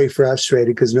getting very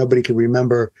frustrated because nobody could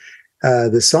remember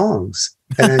the songs.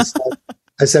 And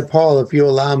I said, Paul, if you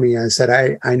allow me, I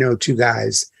said, I know 2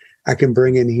 guys I can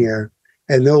bring in here,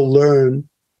 and they'll learn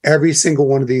every single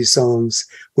one of these songs.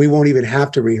 We won't even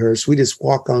have to rehearse. We just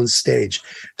walk on stage.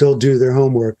 They'll do their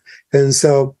homework. And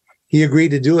so he agreed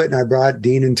to do it. And I brought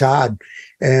Dean and Todd,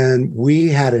 and we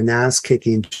had an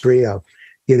ass-kicking trio.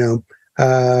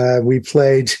 We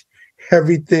played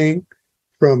everything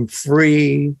from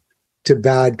Free to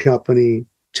Bad Company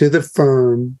to The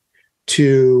Firm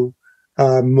to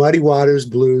Muddy Waters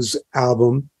Blues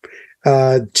album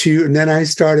and then I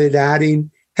started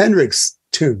adding Hendrix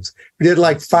tunes. We did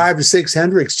like 5 or 6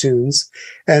 Hendrix tunes,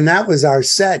 and that was our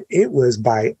set. It was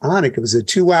bionic. It was a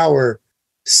 2-hour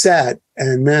set,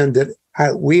 and man,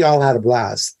 we all had a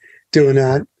blast doing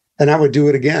that. And I would do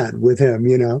it again with him.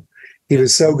 He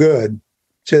was so good,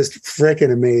 just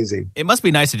freaking amazing. It must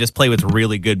be nice to just play with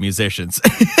really good musicians.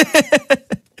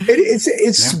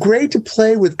 It's great to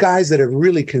play with guys that are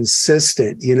really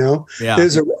consistent. Yeah.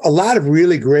 There's a lot of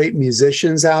really great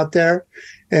musicians out there,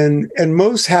 and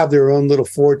most have their own little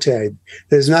forte.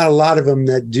 There's not a lot of them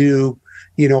that do,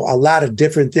 a lot of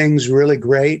different things really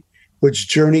great, which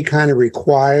Journey kind of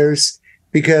requires,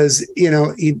 because,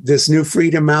 this new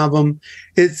Freedom album,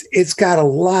 it's got a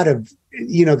lot of,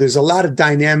 there's a lot of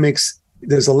dynamics.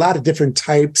 There's a lot of different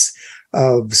types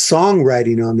of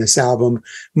songwriting on this album,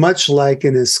 much like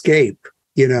an Escape.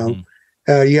 You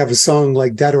have a song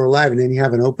like Dead or Alive, and then you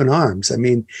have an Open Arms. I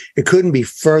mean, it couldn't be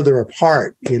further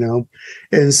apart,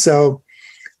 And so,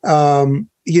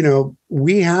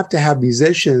 we have to have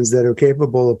musicians that are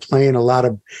capable of playing a lot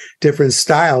of different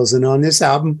styles. And on this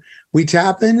album, we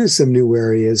tap into some new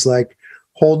areas like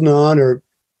Holding On, or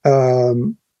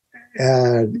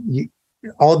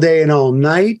All Day and All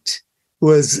Night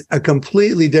was a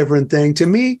completely different thing to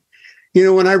me.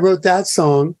 When I wrote that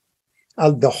song,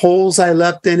 the holes I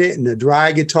left in it and the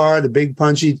dry guitar, the big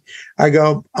punchy, I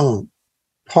go, oh,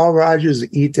 Paul Rogers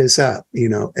eat this up,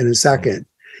 in a second.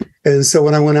 And so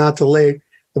when I went out to lay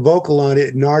the vocal on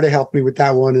it, Narda helped me with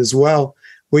that one as well.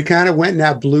 We kind of went in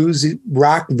that blues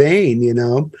rock vein,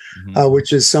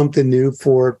 which is something new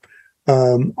for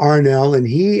Arnell, and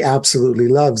he absolutely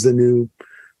loves the new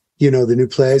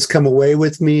plays. Come Away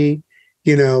With Me,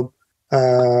 and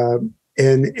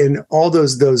all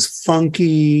those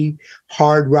funky,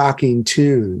 hard rocking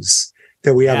tunes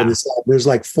that we have in this album. There's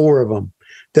like 4 of them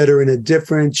that are in a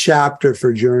different chapter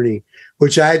for Journey,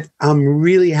 which I'm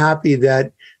really happy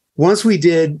that once we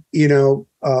did,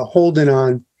 Holding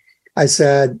On, I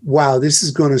said, wow, this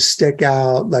is going to stick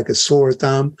out like a sore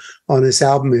thumb on this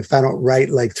album if I don't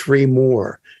write like 3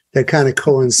 more that kind of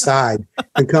coincide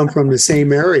and come from the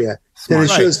same area. Then it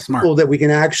shows people that we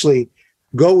can actually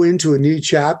go into a new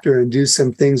chapter and do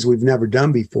some things we've never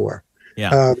done before.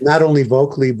 Yeah. Not only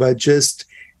vocally, but just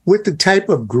with the type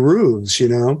of grooves,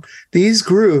 these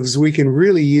grooves we can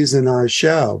really use in our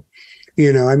show.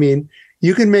 I mean,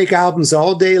 you can make albums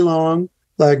all day long,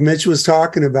 like Mitch was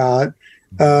talking about,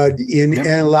 and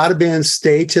a lot of bands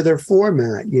stay to their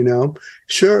format,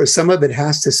 Sure, some of it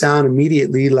has to sound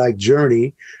immediately like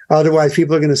Journey. Otherwise,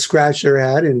 people are going to scratch their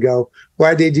head and go,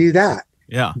 why'd they do that?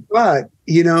 Yeah. But,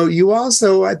 you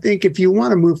also, I think if you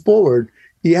want to move forward,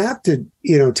 you have to,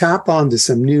 tap onto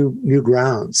some new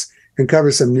grounds and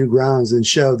cover some new grounds and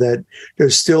show that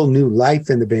there's still new life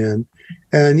in the band.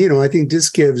 And, I think this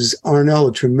gives Arnell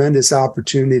a tremendous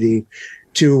opportunity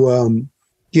to,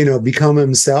 become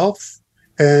himself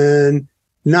and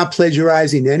not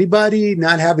plagiarizing anybody,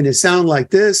 not having to sound like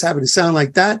this, having to sound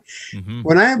like that. Mm-hmm.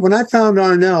 When I found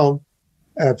Arnell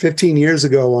 15 years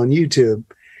ago on YouTube,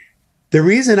 the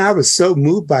reason I was so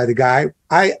moved by the guy,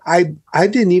 I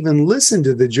didn't even listen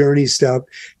to the Journey stuff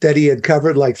that he had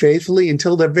covered like Faithfully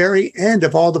until the very end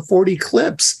of all the 40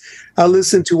 clips. I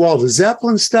listened to all the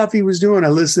Zeppelin stuff he was doing. I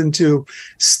listened to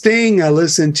Sting. I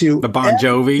listened to the Bon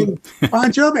Jovi. Bon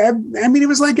Jovi. I mean, it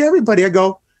was like everybody. I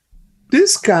go,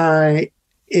 this guy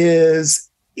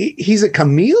he's a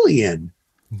chameleon.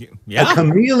 Yeah. A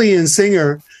chameleon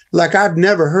singer like I've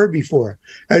never heard before.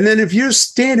 And then if you're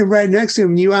standing right next to him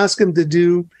and you ask him to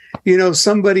do,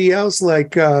 somebody else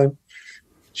like,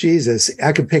 Jesus,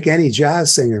 I could pick any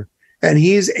jazz singer, and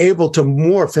he's able to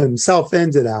morph himself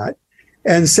into that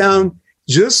and sound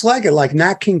just like it, like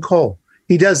Nat King Cole.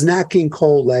 He does Nat King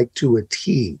Cole like to a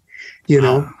T,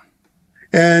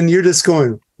 and you're just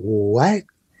going, what?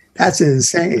 That's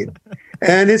insane.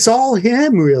 And it's all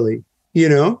him, really,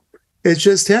 It's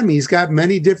just him. He's got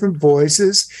many different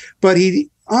voices, but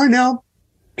Arnell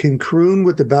can croon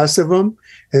with the best of them.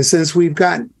 And since we've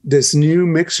got this new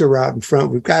mixer out in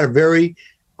front, we've got a very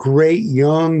great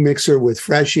young mixer with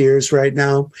fresh ears right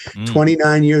now,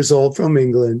 29 years old from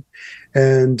England.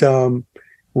 And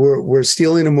we're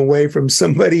stealing him away from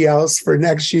somebody else for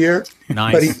next year.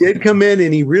 Nice. But he did come in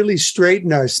and he really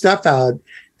straightened our stuff out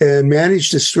and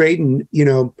managed to straighten,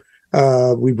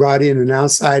 we brought in an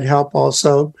outside help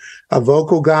also, a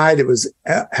vocal guy that was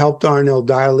helped Arnell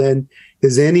dial in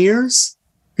his in-ears,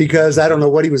 because I don't know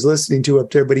what he was listening to up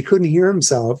there, but he couldn't hear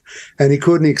himself and he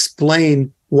couldn't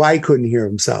explain why he couldn't hear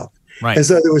himself. Right. And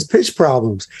so there was pitch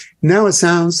problems. Now it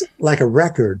sounds like a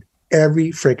record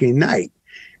every freaking night.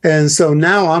 And so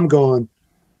now I'm going,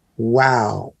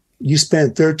 wow, you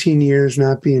spent 13 years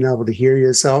not being able to hear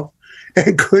yourself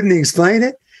and couldn't explain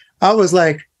it. I was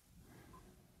like,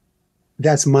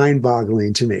 that's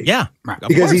mind-boggling to me. Yeah.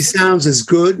 Because he sounds as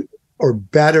good or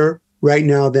better right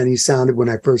now than he sounded when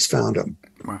I first found him.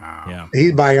 Wow. Yeah.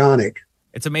 He's bionic.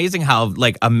 It's amazing how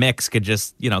like a mix could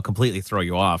just, completely throw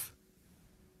you off.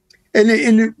 And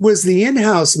it was the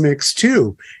in-house mix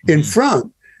too, in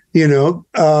front, these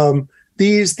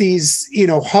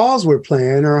halls we're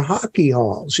playing are hockey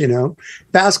halls,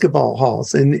 basketball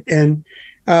halls. And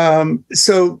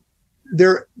so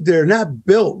they're not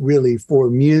built really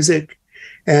for music.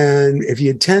 And if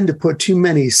you tend to put too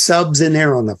many subs in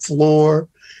there on the floor,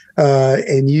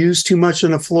 and use too much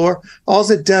on the floor, all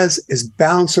it does is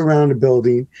bounce around the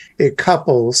building. It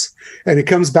couples and it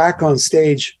comes back on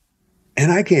stage,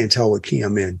 and I can't tell what key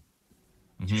I'm in.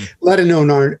 Let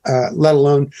alone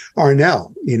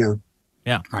Arnell.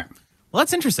 Yeah. Right. Well,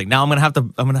 that's interesting. Now I'm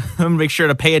gonna make sure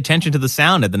to pay attention to the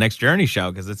sound at the next Journey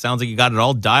show, because it sounds like you got it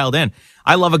all dialed in.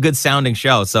 I love a good sounding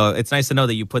show, so it's nice to know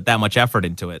that you put that much effort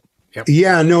into it. Yep.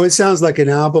 Yeah, no, it sounds like an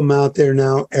album out there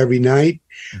now every night.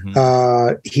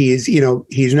 He's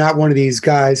not one of these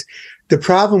guys. The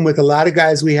problem with a lot of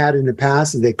guys we had in the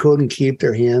past is they couldn't keep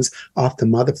their hands off the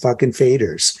motherfucking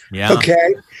faders. Yeah.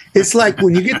 Okay. It's like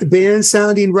when you get the band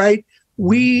sounding right,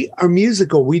 we are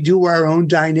musical. We do our own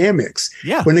dynamics.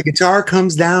 Yeah. When the guitar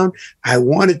comes down, I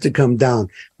want it to come down.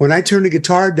 When I turn the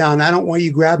guitar down, I don't want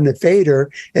you grabbing the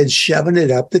fader and shoving it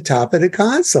up the top of the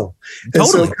console. Totally. And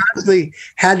so I constantly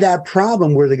had that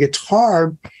problem where the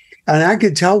guitar, and I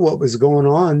could tell what was going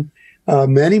on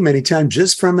many, many times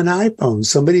just from an iPhone.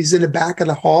 Somebody's in the back of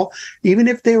the hall, even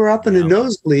if they were up in the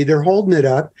nosebleed, they're holding it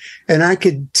up. And I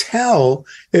could tell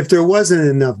if there wasn't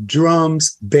enough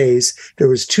drums, bass, there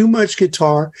was too much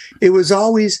guitar. It was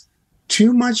always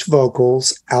too much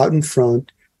vocals out in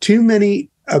front, too many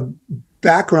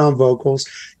background vocals,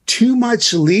 too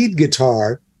much lead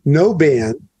guitar, no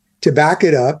band to back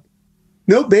it up,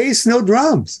 no bass, no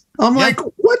drums. I'm like,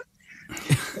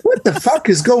 what the fuck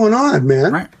is going on,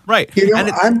 man? Right.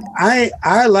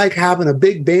 I like having a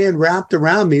big band wrapped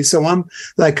around me, so I'm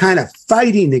like kind of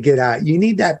fighting to get out. You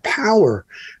need that power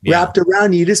wrapped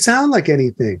around you to sound like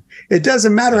anything. It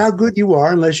doesn't matter how good you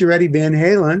are unless you're Eddie Van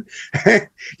Halen.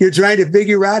 You're trying to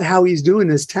figure out how he's doing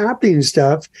this tapping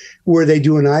stuff where they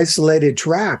do an isolated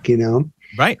track,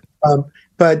 Right.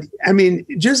 But I mean,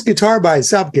 just guitar by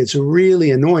itself gets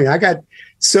really annoying. I got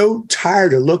so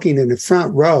tired of looking in the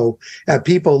front row at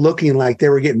people looking like they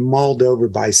were getting mauled over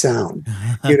by sound.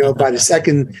 By the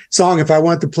second song, if I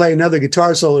want to play another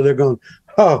guitar solo, they're going,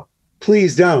 "Oh,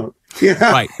 please don't."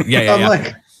 Right. Yeah. I'm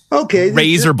like, okay.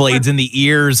 Razor blades in the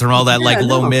ears and all that,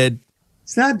 low mid.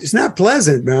 It's not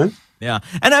pleasant, man. Yeah.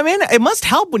 And I mean, it must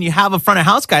help when you have a front of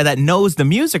house guy that knows the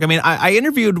music. I mean, I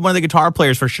interviewed one of the guitar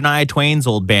players for Shania Twain's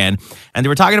old band, and they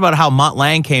were talking about how Mutt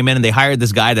Lange came in and they hired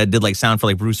this guy that did sound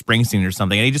for Bruce Springsteen or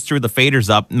something. And he just threw the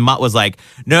faders up, and Mutt was like,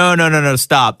 no,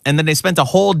 stop. And then they spent a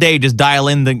whole day just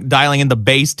dialing in the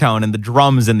bass tone and the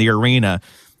drums in the arena.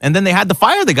 And then they had to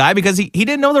fire the guy because he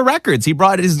didn't know the records. He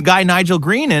brought his guy Nigel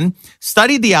Green in,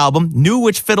 studied the album, knew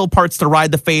which fiddle parts to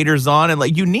ride the faders on.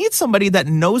 And you need somebody that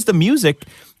knows the music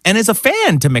and is a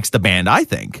fan to mix the band, I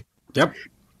think. Yep.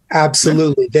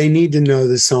 Absolutely. They need to know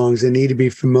the songs. They need to be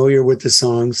familiar with the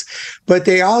songs. But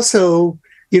they also,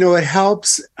 it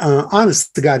helps.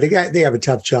 Honest to God, they have a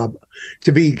tough job,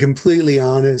 to be completely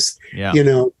honest. Yeah.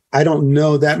 I don't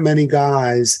know that many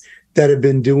guys that have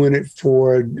been doing it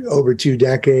for over 2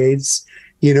 decades,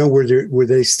 where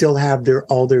they still have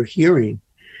all their hearing.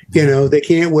 They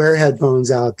can't wear headphones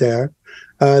out there.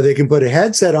 They can put a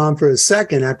headset on for a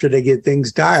second after they get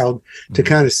things dialed to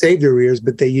kind of save their ears,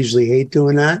 but they usually hate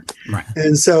doing that. Right.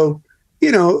 And so,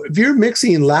 if you're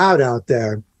mixing loud out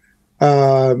there,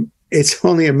 it's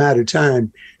only a matter of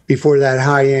time before that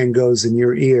high end goes in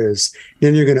your ears.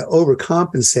 Then you're going to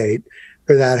overcompensate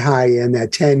for that high end,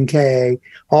 that 10K,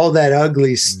 all that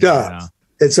ugly stuff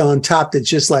that's on top that's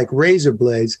just like razor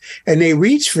blades. And they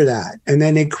reach for that. And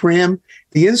then they cram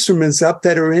the instruments up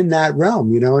that are in that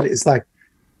realm. It's like,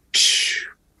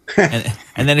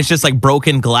 and then it's just like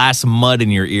broken glass mud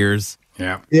in your ears.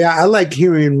 Yeah. Yeah, I like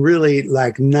hearing really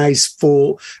like nice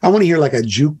full. I want to hear like a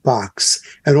jukebox,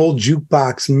 an old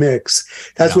jukebox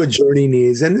mix. That's what Journey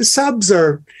needs. And the subs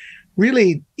are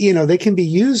really, they can be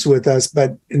used with us,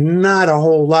 but not a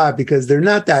whole lot because they're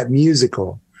not that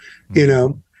musical.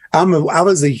 I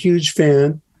was a huge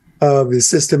fan of the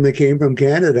system that came from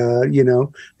Canada,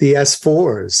 the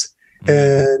S4s,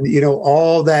 and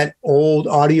all that old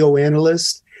audio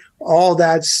analyst, all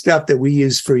that stuff that we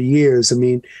used for years. I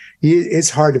mean, it's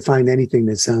hard to find anything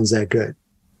that sounds that good.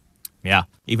 Yeah,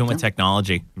 even with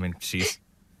technology. I mean, jeez.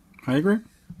 I agree.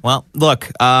 Well,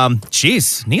 look,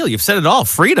 Neal, you've said it all.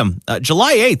 Freedom.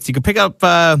 July 8th. You can pick up,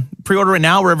 pre-order it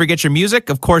now wherever you get your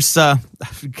music. Of course,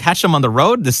 catch them on the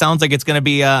road. This sounds like it's going to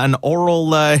be an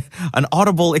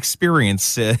audible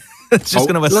experience. It's just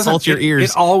going to assault your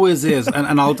ears. It always is.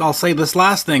 And I'll say this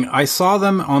last thing. I saw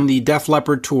them on the Def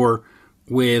Leppard tour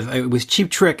it was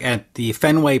Cheap Trick at the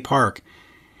Fenway Park.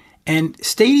 And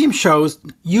stadium shows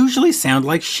usually sound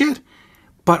like shit.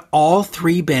 But all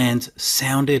three bands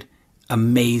sounded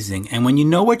amazing. And when you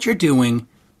know what you're doing,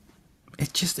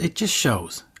 it just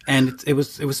shows. And it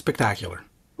was spectacular.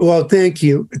 Well, thank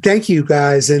you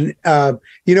guys. And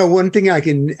one thing I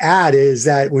can add is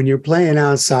that when you're playing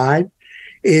outside,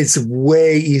 it's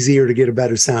way easier to get a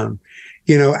better sound.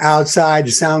 Outside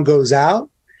the sound goes out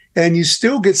and you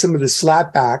still get some of the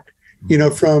slap back,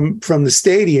 from the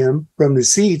stadium, from the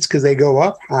seats, because they go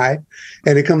up high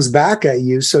and it comes back at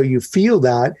you. So you feel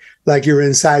that like you're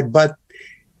inside, but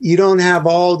you don't have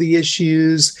all the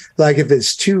issues. Like if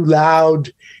it's too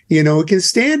loud, it can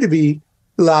stand to be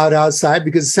loud outside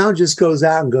because the sound just goes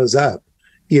out and goes up,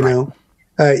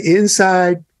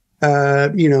 inside,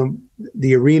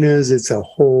 the arenas, it's a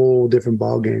whole different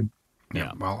ballgame.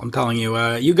 Yeah. Well, I'm telling you,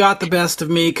 you got the best of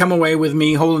me. Come away with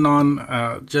me, holding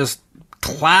on, just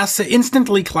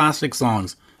instantly classic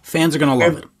songs. Fans are going to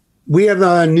love it. We have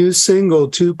a new single,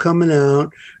 too, coming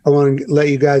out. I want to let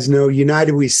you guys know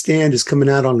United We Stand is coming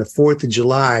out on the 4th of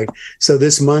July. So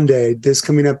this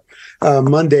coming up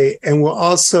Monday. And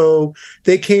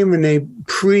they came and they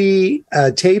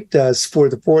pre-taped us for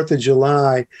the 4th of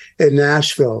July in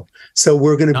Nashville. So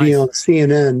we're going to be on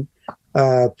CNN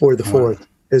for the 4th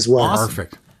as well. Awesome.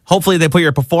 Perfect. Hopefully they put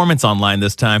your performance online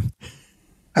this time.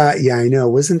 Yeah, I know.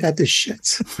 Wasn't that the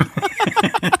shits?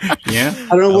 Yeah.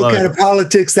 I don't know what kind of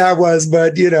politics that was,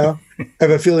 but, I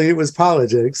have a feeling it was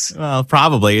politics. Well,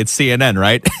 probably. It's CNN,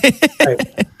 right?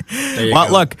 Right.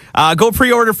 Well, look, go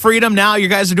pre-order Freedom now. You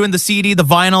guys are doing the CD, the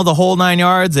vinyl, the whole 9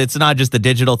 yards. It's not just the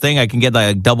digital thing. I can get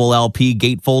the double LP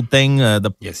gatefold thing,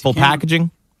 the full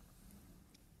packaging.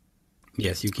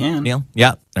 Yes, you can. Neal?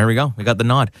 Yeah, there we go. We got the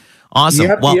nod. Awesome.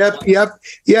 Yep.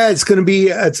 Yeah,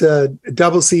 it's a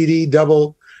double CD,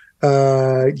 double,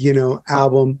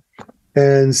 album.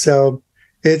 And so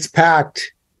it's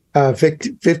packed,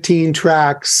 15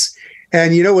 tracks.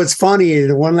 And what's funny,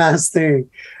 one last thing,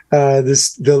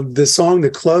 the song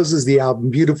that closes the album,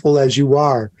 Beautiful As You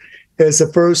Are, is the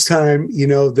first time,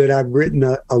 that I've written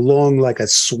a long, like a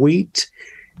suite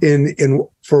in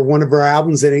for one of our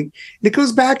albums. And it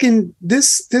goes back in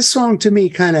this song to me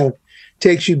kind of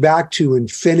takes you back to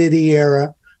Infinity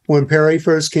era when Perry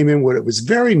first came in, when it was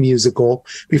very musical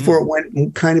before it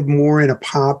went kind of more in a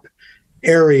pop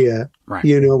area, right.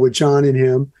 With John and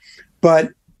him.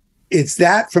 But it's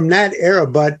that from that era,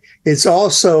 but it's a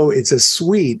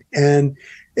suite. And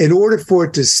in order for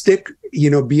it to stick,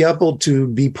 be able to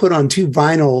be put on 2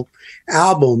 vinyl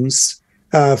albums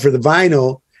for the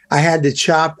vinyl, I had to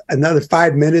chop another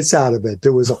 5 minutes out of it.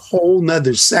 There was a whole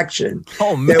nother section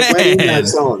that went in that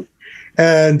song.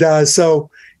 And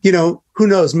so, who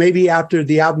knows? Maybe after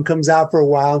the album comes out for a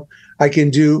while, I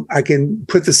can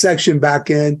put the section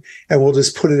back in and we'll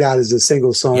just put it out as a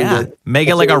single song. Yeah, make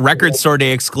it like a record store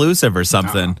day exclusive or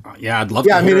something. Yeah, I'd love to.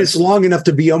 Yeah, I mean, it's long enough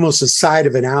to be almost a side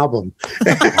of an album.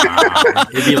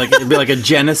 It'd be like a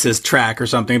Genesis track or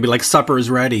something. It'd be like Supper's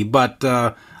Ready. But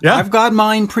I've got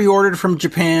mine pre-ordered from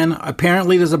Japan.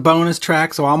 Apparently there's a bonus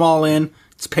track, so I'm all in.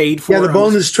 It's paid for. Yeah, the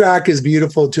bonus track is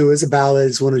beautiful too. It's a ballad.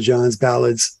 It's one of John's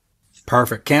ballads.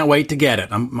 Perfect. Can't wait to get it.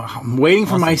 I'm waiting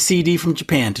for my CD from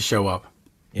Japan to show up.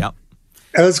 Yep.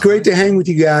 It was great to hang with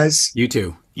you guys. You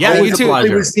too. Yeah, Always you too.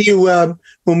 Hopefully we'll see you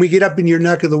when we get up in your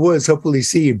neck of the woods. Hopefully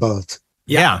see you both.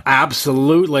 Yeah,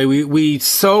 absolutely. We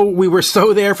were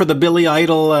so there for the Billy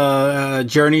Idol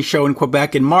Journey show in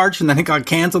Quebec in March, and then it got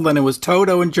canceled. And it was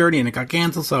Toto and Journey, and it got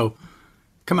canceled. So,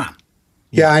 come on.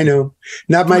 Yeah, I know.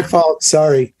 Not my fault.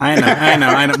 Sorry. I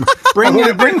know.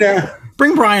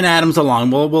 Bring Bryan Adams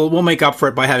along. We'll make up for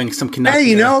it by having some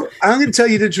connection. Hey, I'm going to tell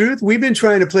you the truth. We've been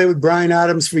trying to play with Bryan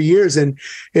Adams for years, and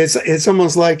it's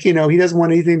almost like, he doesn't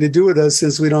want anything to do with us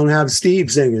since we don't have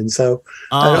Steve singing. So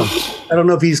I don't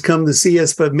know if he's come to see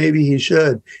us, but maybe he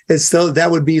should. That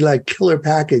would be like killer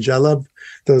package. I love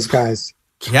those guys.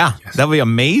 Yeah, that would be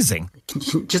amazing.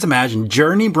 Just imagine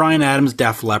Journey, Bryan Adams,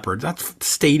 Def Leppard. That's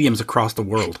stadiums across the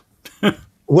world.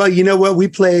 Well, you know what? We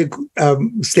play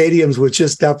stadiums with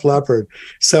just Def Leppard.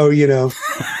 So,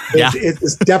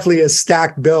 it's definitely a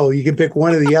stacked bill. You can pick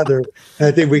one or the other. And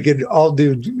I think we could all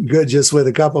do good just with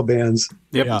a couple bands.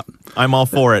 Yep. Yeah, I'm all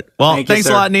for it. Well, thanks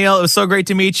a lot, Neal. It was so great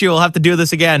to meet you. We'll have to do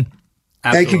this again.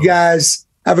 Absolutely. Thank you, guys.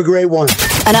 Have a great one.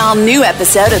 An all-new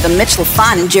episode of The Mitch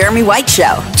LaFon and Jeremy White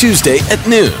Show. Tuesday at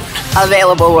noon.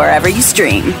 Available wherever you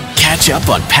stream. Catch up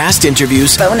on past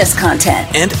interviews, Bonus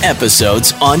content. and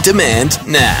episodes on demand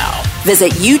now.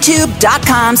 Visit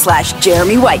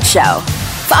youtube.com/Jeremy White Show.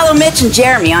 Follow Mitch and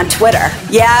Jeremy on Twitter.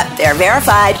 Yeah, they're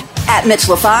verified. @Mitch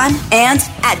LaFon and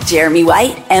 @Jeremy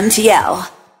White MTL.